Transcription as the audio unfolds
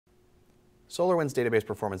SolarWinds Database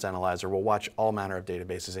Performance Analyzer will watch all manner of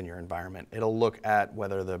databases in your environment. It'll look at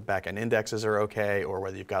whether the backend indexes are okay, or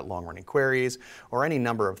whether you've got long-running queries, or any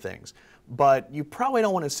number of things. But you probably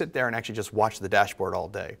don't want to sit there and actually just watch the dashboard all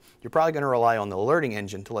day. You're probably going to rely on the alerting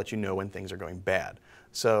engine to let you know when things are going bad.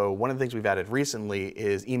 So one of the things we've added recently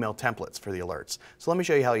is email templates for the alerts. So let me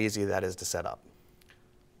show you how easy that is to set up.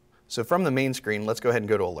 So from the main screen, let's go ahead and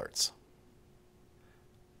go to Alerts.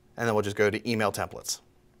 And then we'll just go to Email Templates.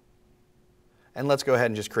 And let's go ahead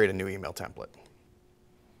and just create a new email template.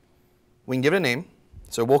 We can give it a name.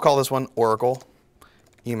 So we'll call this one Oracle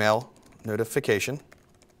Email Notification.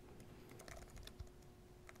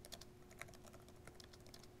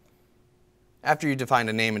 After you define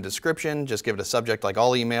a name and description, just give it a subject like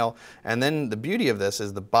all email. And then the beauty of this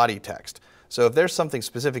is the body text. So if there's something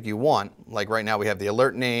specific you want, like right now we have the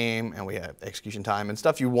alert name and we have execution time and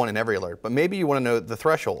stuff you want in every alert, but maybe you want to know the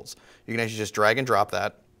thresholds. You can actually just drag and drop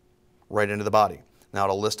that right into the body. Now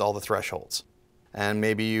it'll list all the thresholds. And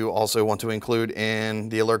maybe you also want to include in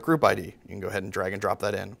the alert group ID. You can go ahead and drag and drop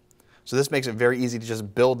that in. So this makes it very easy to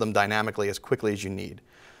just build them dynamically as quickly as you need.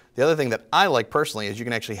 The other thing that I like personally is you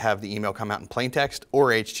can actually have the email come out in plain text or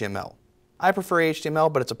HTML. I prefer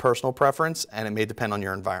HTML, but it's a personal preference and it may depend on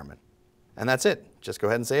your environment. And that's it. Just go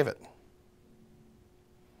ahead and save it.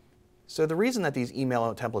 So the reason that these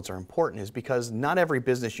email templates are important is because not every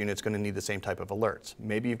business unit is going to need the same type of alerts.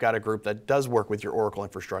 Maybe you've got a group that does work with your Oracle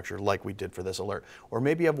infrastructure like we did for this alert. Or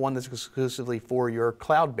maybe you have one that's exclusively for your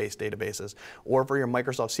cloud-based databases or for your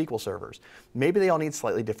Microsoft SQL servers. Maybe they all need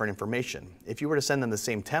slightly different information. If you were to send them the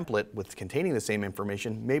same template with containing the same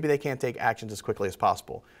information, maybe they can't take actions as quickly as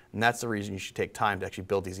possible. And that's the reason you should take time to actually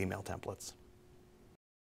build these email templates.